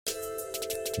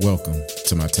Welcome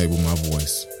to My Table, My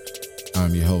Voice.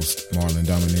 I'm your host, Marlon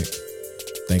Dominic.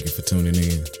 Thank you for tuning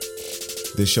in.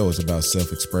 This show is about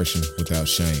self-expression without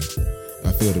shame.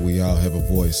 I feel that we all have a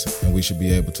voice and we should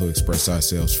be able to express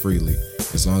ourselves freely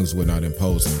as long as we're not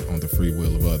imposing on the free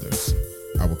will of others.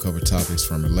 I will cover topics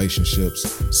from relationships,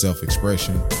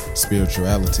 self-expression,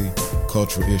 spirituality,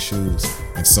 cultural issues,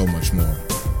 and so much more.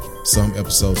 Some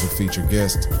episodes will feature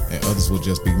guests, and others will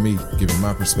just be me giving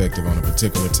my perspective on a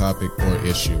particular topic or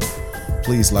issue.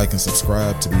 Please like and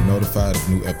subscribe to be notified of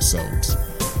new episodes.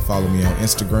 Follow me on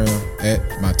Instagram at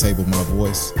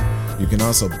MyTableMyVoice. You can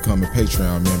also become a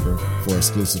Patreon member for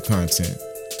exclusive content.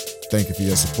 Thank you for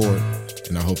your support,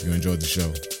 and I hope you enjoyed the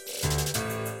show.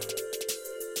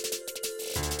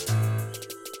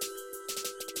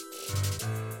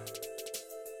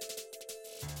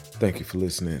 Thank you for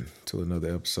listening to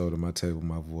another episode of My Table,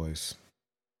 My Voice.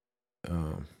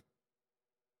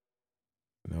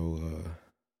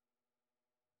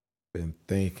 Been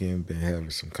thinking, been having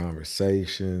some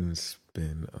conversations,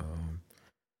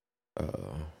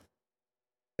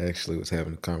 actually was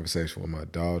having a conversation with my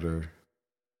daughter.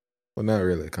 Well, not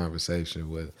really a conversation,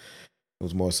 but it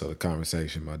was more so the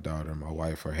conversation my daughter and my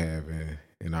wife are having,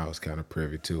 and I was kind of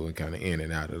privy to it, kind of in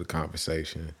and out of the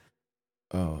conversation.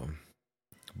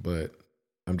 But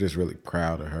I'm just really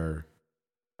proud of her.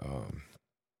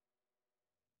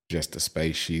 Just the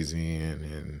space she's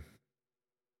in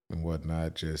and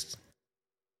whatnot, just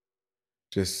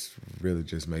really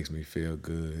just makes me feel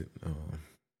good.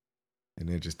 And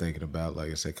then just thinking about,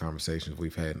 like I said, conversations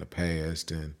we've had in the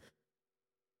past and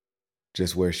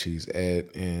just where she's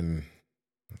at, and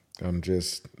I'm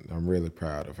really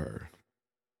proud of her.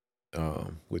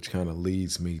 Which kind of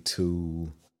leads me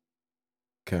to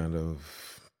kind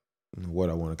of what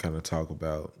I want to kind of talk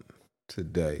about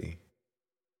today.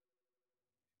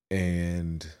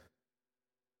 And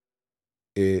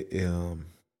it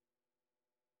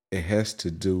has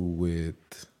to do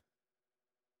with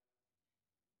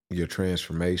your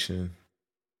transformation,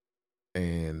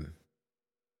 and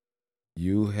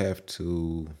you have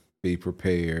to be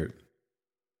prepared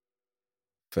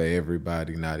for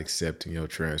everybody not accepting your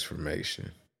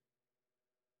transformation.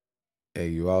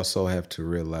 And you also have to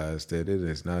realize that it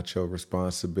is not your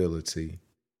responsibility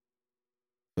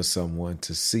for someone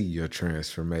to see your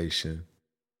transformation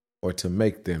or to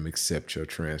make them accept your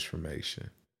transformation.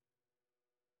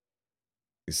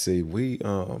 You see, we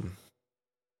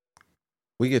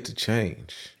get to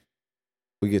change.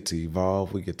 We get to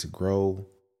evolve. We get to grow.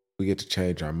 We get to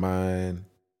change our mind.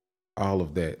 All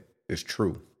of that is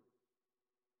true.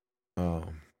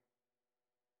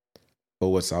 But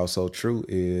what's also true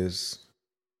is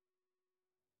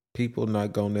people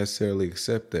not gonna necessarily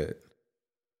accept that.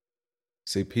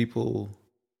 See, people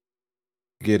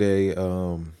get a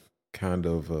kind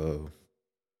of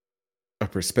a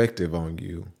perspective on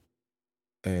you,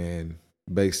 and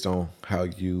based on how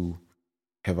you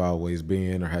have always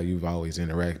been, or how you've always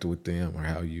interacted with them, or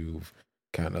how you've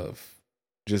kind of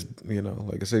just,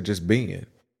 like I said, just being,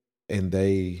 and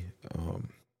they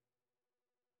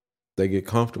get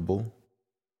comfortable.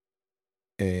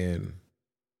 And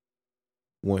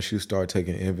once you start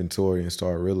taking inventory and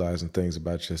start realizing things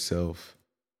about yourself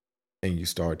and you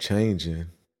start changing,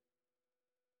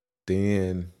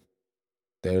 then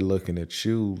they're looking at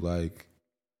you like,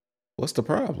 what's the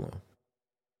problem?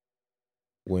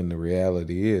 When the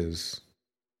reality is,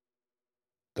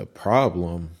 the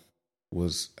problem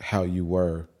was how you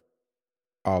were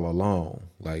all along.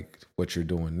 Like, what you're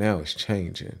doing now is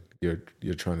changing. You're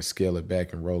trying to scale it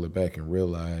back and roll it back and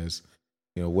realize,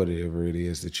 whatever it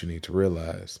is that you need to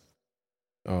realize.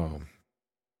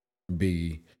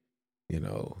 Be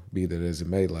that as it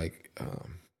may, like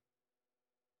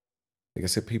I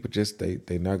said, people just, they're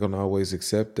not going to always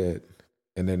accept that,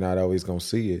 and they're not always going to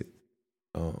see it.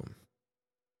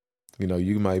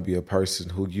 You might be a person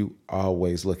who you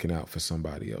always looking out for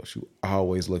somebody else. You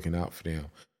always looking out for them.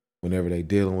 Whenever they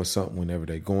dealing with something, whenever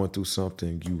they going through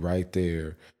something, you right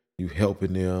there. You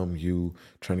helping them. You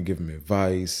trying to give them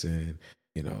advice, and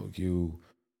you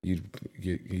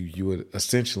would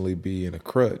essentially be in a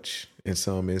crutch in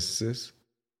some instances.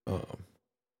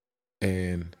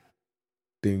 And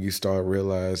then you start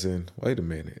realizing, wait a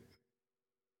minute,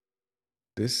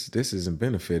 this isn't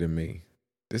benefiting me.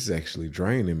 This is actually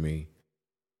draining me.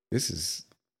 This is,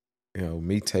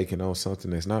 me taking on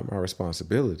something that's not my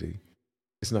responsibility.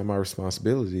 It's not my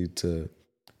responsibility to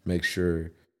make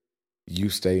sure you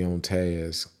stay on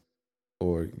task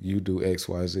or you do X,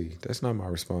 Y, Z. That's not my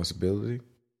responsibility.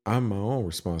 I'm my own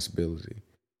responsibility.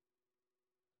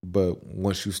 But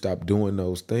once you stop doing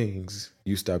those things,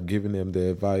 you stop giving them the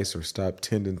advice or stop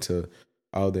tending to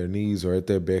all their needs are at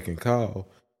their beck and call.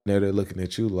 Now they're looking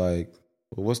at you like,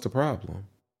 well, what's the problem?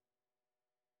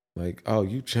 Like, oh,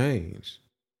 you changed.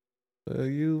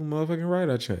 You motherfucking right,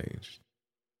 I changed.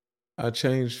 I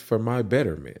changed for my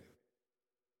betterment.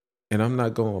 And I'm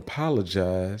not going to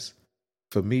apologize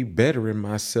for me bettering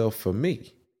myself for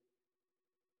me.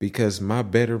 Because my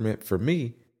betterment for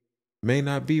me may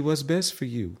not be what's best for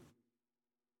you.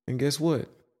 And guess what?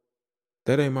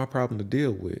 That ain't my problem to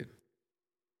deal with.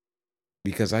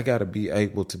 Because I got to be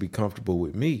able to be comfortable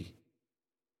with me.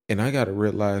 And I got to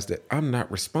realize that I'm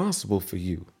not responsible for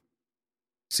you.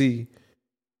 See,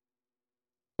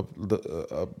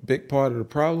 a big part of the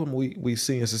problem we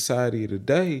see in society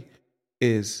today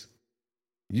is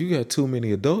you got too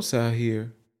many adults out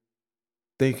here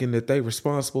thinking that they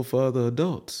responsible for other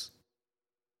adults.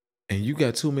 And you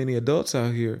got too many adults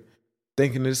out here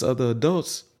thinking there's other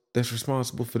adults that's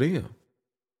responsible for them.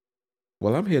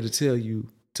 Well, I'm here to tell you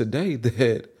today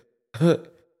that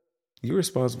you're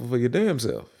responsible for your damn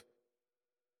self.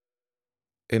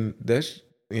 And that's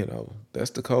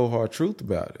the cold hard truth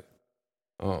about it.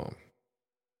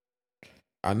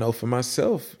 I know for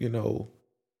myself,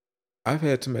 I've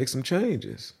had to make some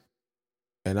changes.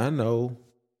 And I know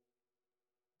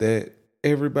that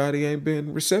everybody ain't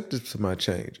been receptive to my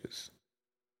changes.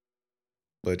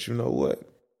 But you know what?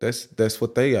 That's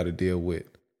what they got to deal with.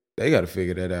 They got to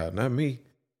figure that out, not me.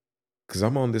 Because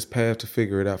I'm on this path to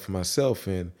figure it out for myself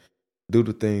and do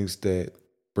the things that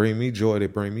bring me joy,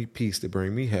 that bring me peace, that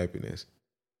bring me happiness.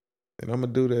 And I'm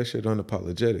going to do that shit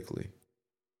unapologetically.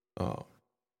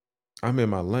 I'm in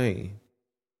my lane.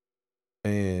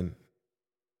 And,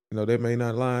 that may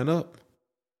not line up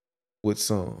with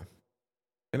some.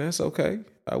 And that's okay.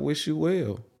 I wish you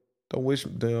well. I don't wish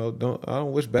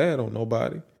bad on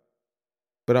nobody.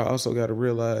 But I also got to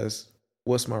realize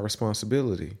what's my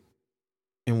responsibility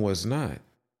and what's not.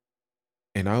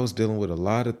 And I was dealing with a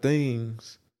lot of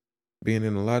things, being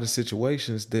in a lot of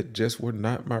situations that just were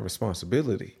not my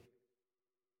responsibility.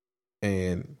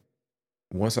 And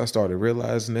once I started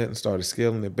realizing that and started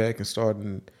scaling it back and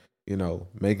starting,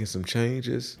 making some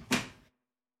changes,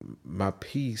 my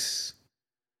peace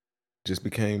just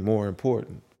became more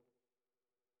important.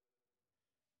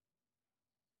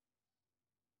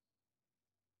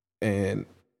 And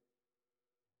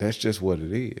that's just what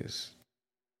it is.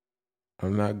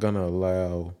 I'm not going to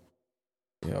allow,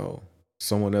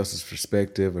 someone else's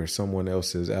perspective or someone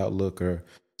else's outlook or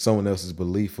someone else's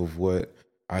belief of what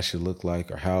I should look like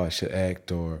or how I should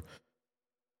act or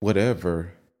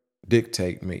whatever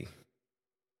dictate me.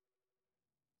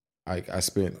 I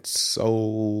spent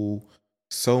so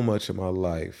much of my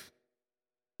life,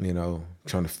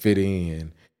 trying to fit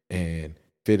in and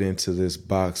fit into this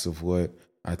box of what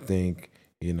I think,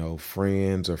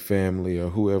 friends or family or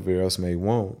whoever else may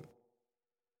want.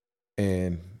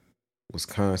 And was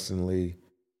constantly,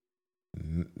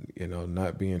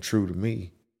 not being true to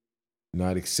me,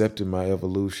 not accepting my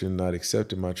evolution, not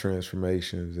accepting my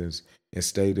transformations and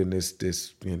stayed in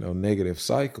this negative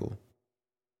cycle.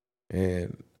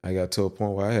 And I got to a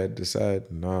point where I had to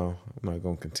decide, no, I'm not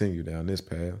going to continue down this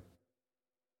path.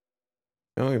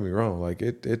 Don't get me wrong. Like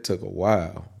it took a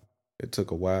while. It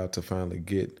took a while to finally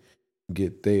get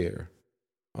there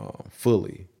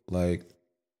fully. Like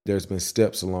there's been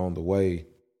steps along the way,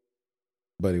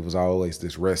 but it was always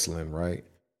this wrestling, right?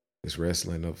 This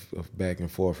wrestling of back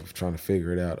and forth of trying to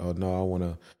figure it out. Oh no, I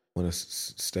want to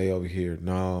stay over here.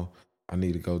 No, I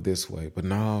need to go this way. But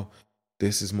no,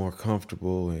 this is more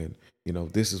comfortable, and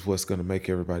this is what's going to make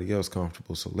everybody else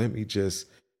comfortable. So let me just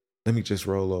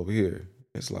roll over here.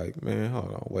 It's like, man,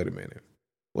 hold on, wait a minute.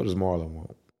 What does Marlon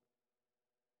want?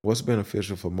 What's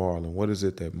beneficial for Marlon? What is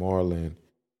it that Marlon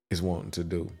is wanting to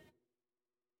do?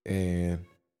 And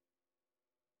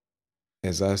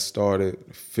as I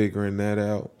started figuring that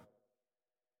out,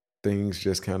 things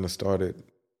just kind of started,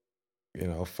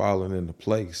 falling into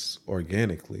place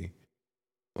organically,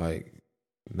 like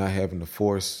not having to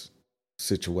force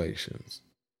situations.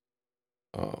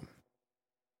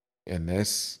 And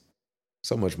that's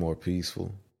so much more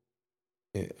peaceful.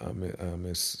 I'm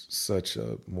in such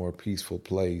a more peaceful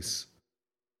place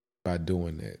by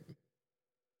doing that.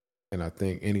 And I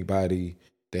think anybody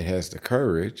that has the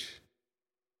courage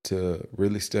to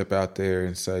really step out there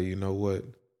and say, you know what,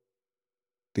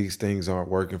 these things aren't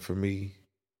working for me.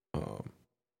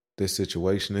 This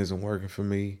situation isn't working for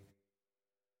me.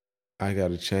 I got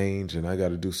to change and I got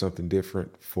to do something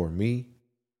different for me.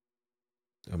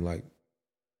 I'm like,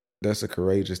 that's a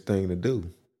courageous thing to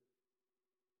do.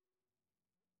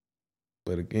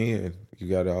 But again, you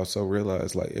got to also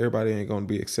realize like everybody ain't going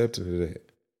to be accepting of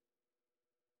that.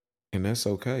 And that's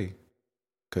okay.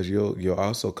 because you'll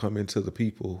also come into the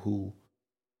people who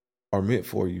are meant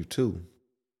for you too.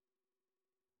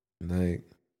 Like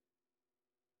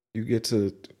you get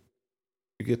to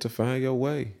you get to find your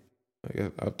way.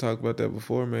 Like I've talked about that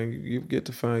before, man. You get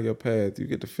to find your path. You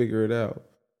get to figure it out.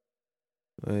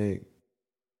 Like,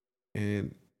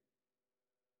 and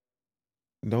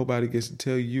nobody gets to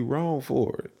tell you wrong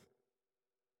for it.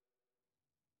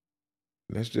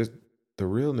 And that's just the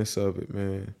realness of it,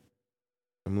 man.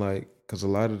 I'm like, because a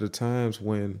lot of the times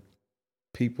when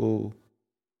people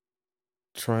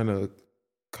trying to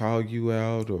call you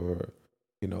out or,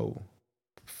 you know,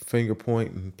 finger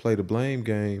point and play the blame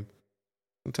game,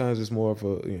 sometimes it's more of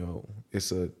a,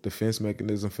 it's a defense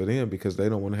mechanism for them because they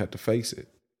don't want to have to face it.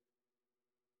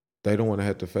 They don't want to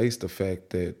have to face the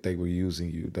fact that they were using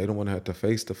you. They don't want to have to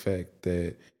face the fact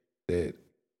that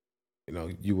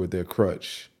you were their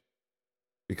crutch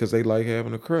because they like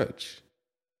having a crutch.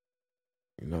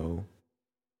 You know,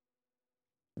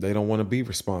 they don't want to be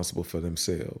responsible for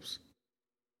themselves.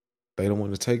 They don't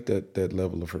want to take that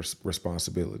level of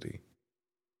responsibility.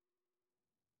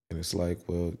 And it's like,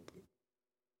 well,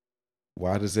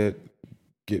 why does that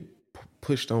get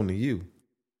pushed onto you?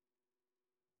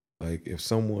 Like if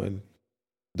someone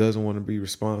doesn't want to be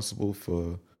responsible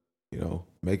for,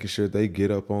 making sure they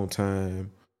get up on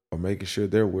time or making sure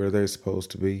they're where they're supposed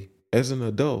to be as an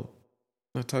adult,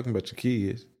 I'm not talking about your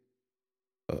kids,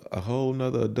 a whole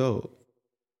nother adult,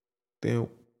 then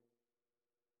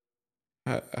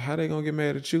how they gonna get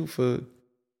mad at you for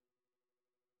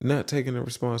not taking the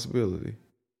responsibility?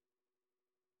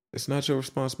 It's not your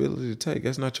responsibility to take.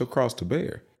 That's not your cross to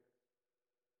bear.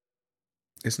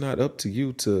 It's not up to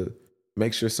you to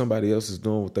make sure somebody else is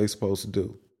doing what they're supposed to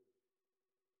do.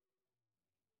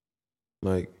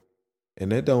 Like,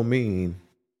 and that don't mean,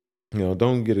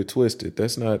 don't get it twisted.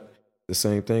 That's not the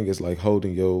same thing as like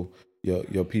holding your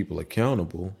people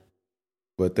accountable.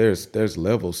 But there's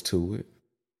levels to it.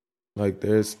 Like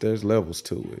there's levels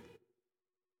to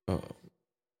it.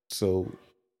 So,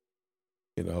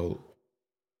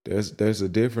 there's a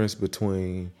difference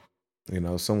between,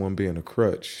 someone being a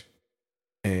crutch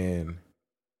and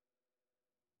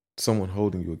someone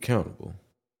holding you accountable.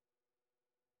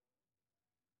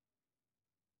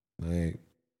 Like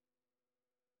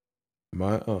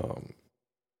my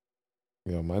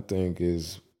my thing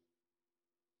is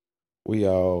we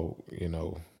all,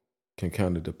 can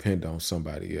kind of depend on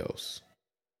somebody else.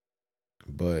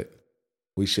 But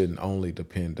we shouldn't only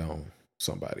depend on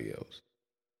somebody else.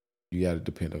 You got to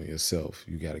depend on yourself.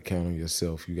 You got to count on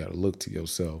yourself. You got to look to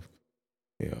yourself,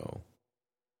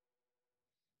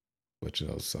 But,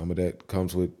 some of that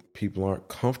comes with people aren't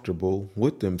comfortable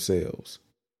with themselves.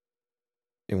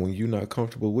 And when you're not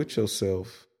comfortable with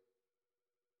yourself,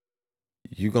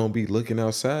 you're going to be looking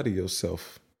outside of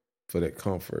yourself for that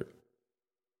comfort.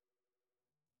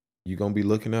 You're going to be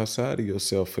looking outside of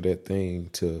yourself for that thing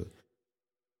to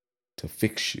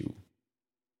fix you.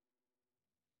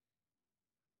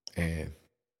 And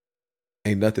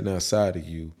ain't nothing outside of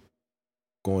you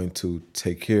going to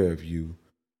take care of you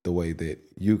the way that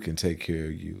you can take care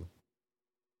of you.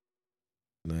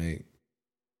 Like,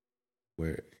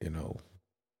 we're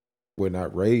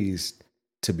not raised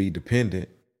to be dependent.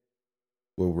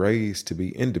 We're raised to be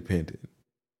independent.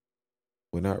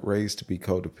 We're not raised to be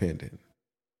codependent.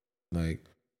 Like,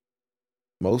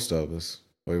 most of us,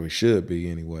 or we should be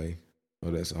anyway.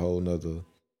 Well, that's a whole nother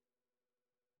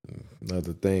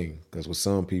thing. Because with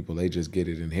some people, they just get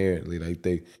it inherently. Like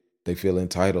they feel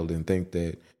entitled and think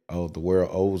that, oh, the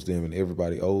world owes them and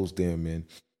everybody owes them. And,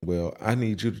 well, I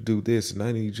need you to do this and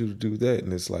I need you to do that.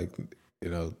 And it's like,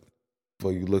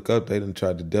 before you look up, they done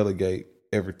tried to delegate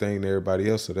everything to everybody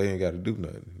else so they ain't got to do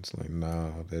nothing. It's like,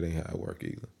 nah, that ain't how it work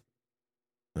either.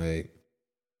 Like,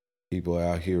 people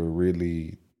out here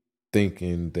really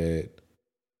thinking that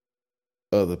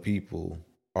other people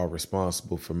are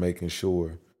responsible for making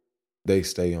sure they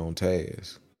stay on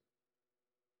task.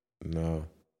 No.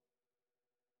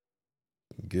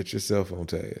 Get yourself on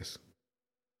task.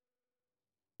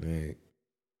 Like,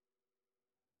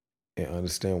 and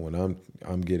understand when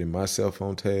I'm getting myself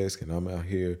on task and I'm out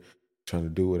here trying to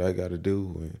do what I got to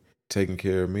do and taking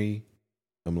care of me,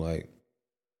 I'm like,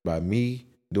 by me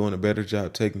doing a better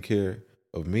job taking care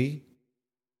of me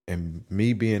and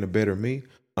me being a better me,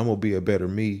 I'm going to be a better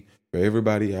me for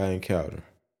everybody I encounter.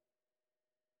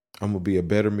 I'm going to be a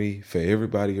better me for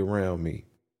everybody around me.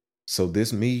 So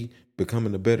this me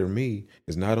becoming a better me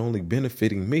is not only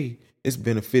benefiting me, it's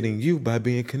benefiting you by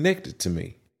being connected to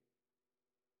me.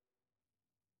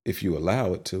 If you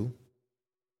allow it to.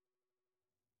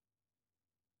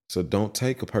 So don't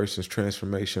take a person's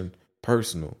transformation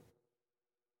personal.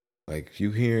 Like, if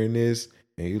you hearing this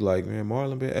And you like, man,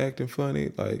 Marlon been acting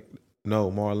funny. Like, no,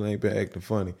 Marlon ain't been acting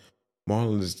funny.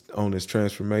 Marlon is on his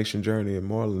transformation journey, and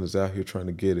Marlon is out here trying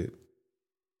to get it.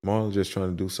 Marlon just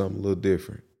trying to do something a little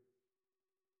different.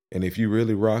 And if you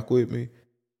really rock with me,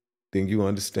 then you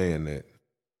understand that.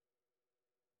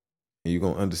 And you're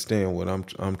gonna understand what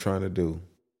I'm trying to do.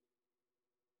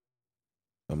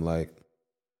 I'm like,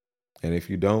 and if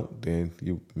you don't, then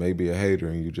you may be a hater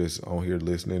and you just on here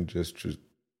listening, just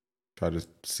try to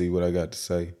see what I got to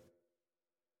say.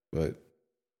 But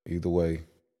either way,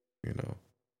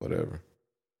 whatever.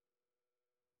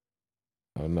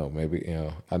 I don't know. Maybe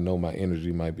I know my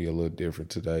energy might be a little different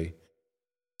today,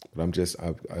 but I'm just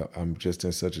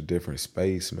in such a different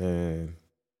space, man.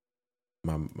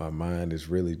 My mind is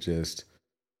really just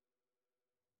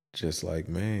like,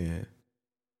 man,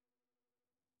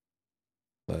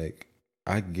 like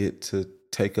I get to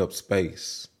take up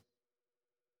space.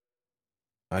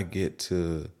 I get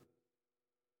to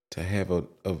have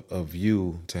a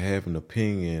view, to have an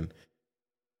opinion,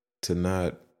 to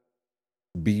not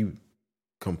be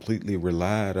completely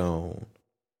relied on,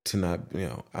 to not,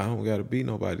 I don't got to be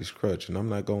nobody's crutch, and I'm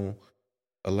not going to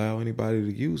allow anybody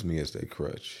to use me as their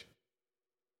crutch.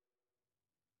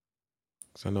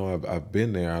 So I know I've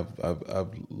been there.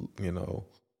 I've been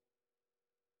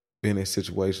in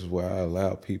situations where I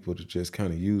allow people to just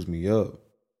kind of use me up,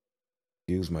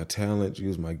 use my talent,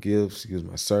 use my gifts, use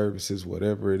my services,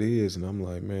 whatever it is, and I'm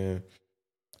like, man,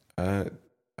 I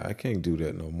can't do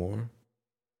that no more.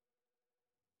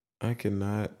 I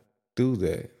cannot do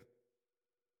that.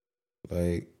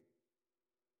 Like,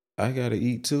 I gotta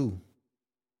eat too.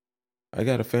 I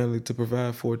got a family to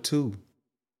provide for too.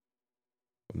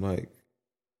 I'm like,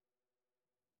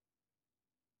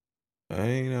 I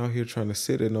ain't out here trying to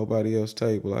sit at nobody else's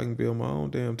table. I can build my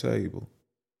own damn table.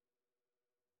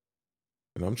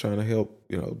 And I'm trying to help,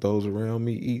 those around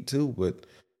me eat too. But,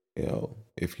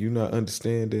 if you're not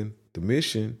understanding the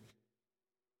mission,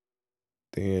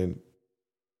 then,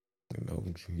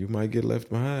 you might get left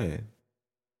behind.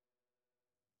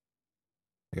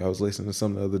 Like I was listening to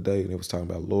something the other day and it was talking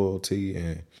about loyalty,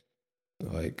 and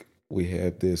like we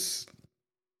have this,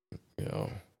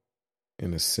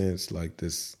 in a sense, like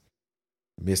this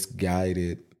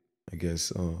misguided, I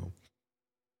guess,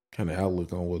 kind of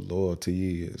outlook on what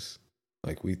loyalty is.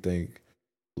 Like we think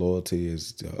loyalty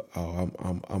is,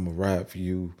 I'm a ride for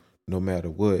you no matter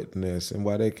what. And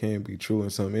why that can be true in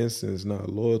some instances. Now,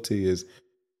 loyalty is,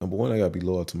 number one, I gotta be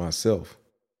loyal to myself.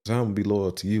 So I'm gonna be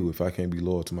loyal to you if I can't be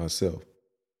loyal to myself.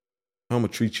 I'm gonna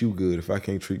treat you good if I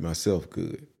can't treat myself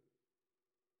good.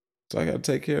 So I gotta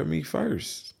take care of me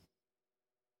first.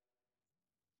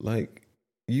 Like,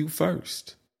 you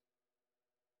first.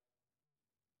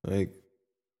 Like,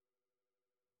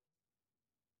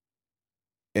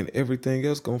 and everything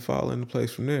else gonna fall into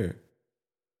place from there.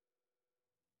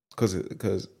 Cause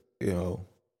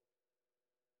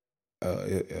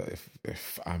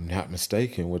if I'm not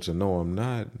mistaken, which I know I'm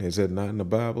not, is that not in the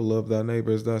Bible? Love thy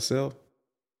neighbor as thyself.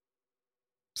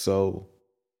 So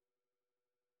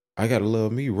I gotta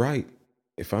love me right.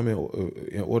 If I'm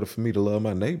in order for me to love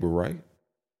my neighbor right,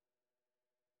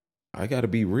 I gotta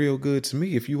be real good to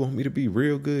me if you want me to be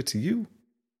real good to you.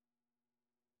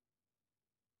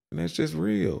 And that's just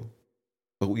real.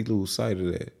 But we lose sight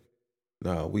of that.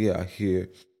 Nah, we out here.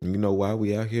 And you know why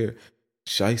we out here?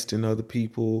 Shysting other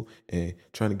people and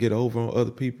trying to get over on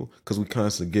other people? Because we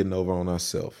constantly getting over on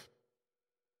ourselves.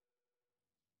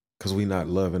 Because we not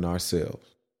loving ourselves.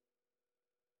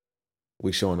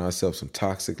 We showing ourselves some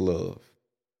toxic love.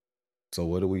 So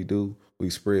what do? We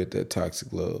spread that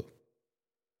toxic love.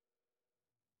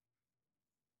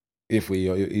 If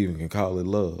we even can call it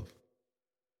love.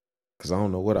 Because I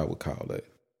don't know what I would call that.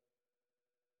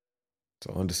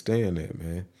 So understand that,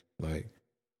 man. Like,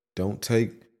 don't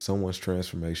take someone's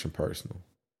transformation personal.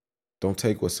 Don't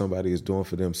take what somebody is doing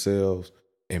for themselves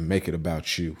and make it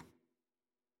about you.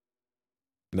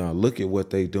 Now look at what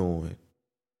they doing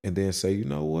and then say, you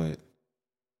know what?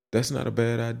 That's not a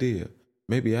bad idea.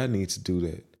 Maybe I need to do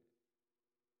that.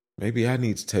 Maybe I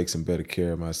need to take some better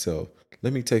care of myself.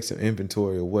 Let me take some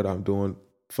inventory of what I'm doing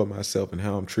for myself and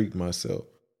how I'm treating myself.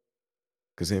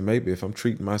 Because then maybe if I'm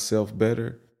treating myself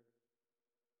better,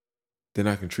 then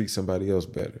I can treat somebody else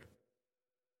better.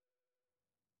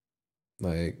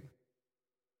 Like,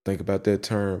 think about that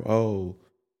term. Oh,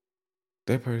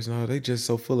 that person, they just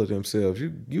so full of themselves.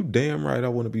 You damn right I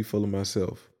want to be full of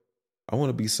myself. I want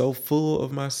to be so full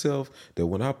of myself that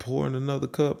when I pour in another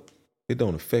cup, it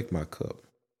don't affect my cup.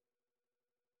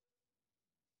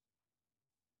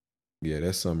 Yeah,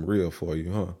 that's something real for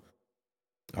you, huh?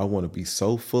 I want to be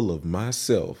so full of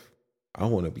myself. I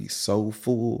want to be so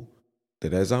full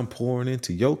that as I'm pouring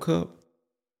into your cup,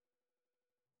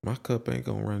 my cup ain't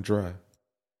gonna run dry.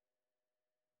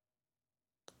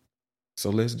 So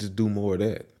let's just do more of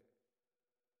that.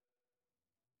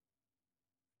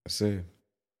 I said,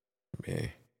 man,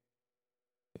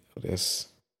 that's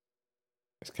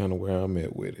kind of where I'm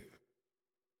at with it.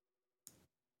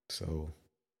 So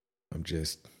I'm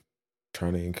just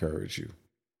trying to encourage you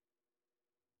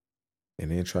and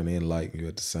then trying to enlighten you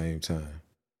at the same time.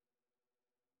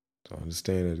 So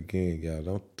understand it again,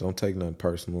 y'all. Don't take nothing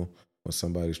personal when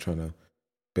somebody's trying to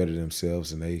better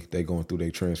themselves and they going through their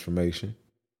transformation.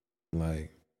 Like,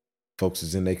 folks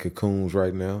is in their cocoons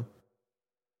right now.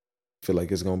 Feel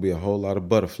like it's gonna be a whole lot of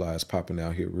butterflies popping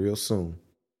out here real soon.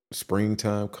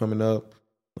 Springtime coming up,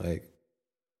 like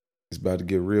it's about to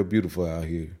get real beautiful out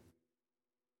here.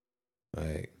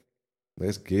 Like,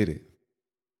 let's get it.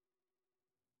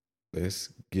 Let's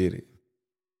get it.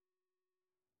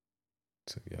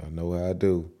 So y'all know how I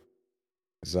do.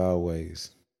 As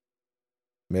always,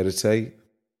 meditate,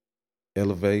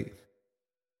 elevate,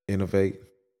 innovate,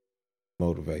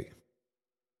 motivate.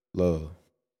 Love.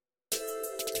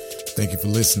 Thank you for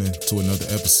listening to another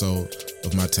episode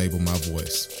of My Table, My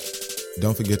Voice.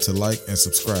 Don't forget to like and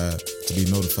subscribe to be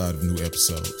notified of new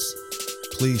episodes.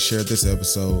 Please share this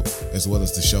episode as well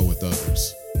as the show with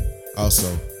others.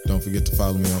 Also, don't forget to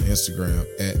follow me on Instagram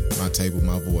at My Table,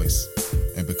 My Voice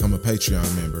and become a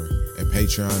Patreon member at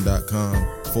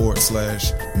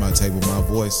patreon.com/My Table, My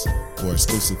Voice for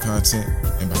exclusive content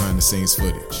and behind the scenes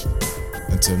footage.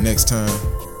 Until next time,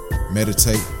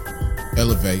 meditate,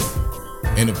 elevate,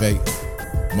 innovate,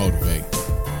 motivate.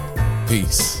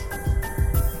 Peace.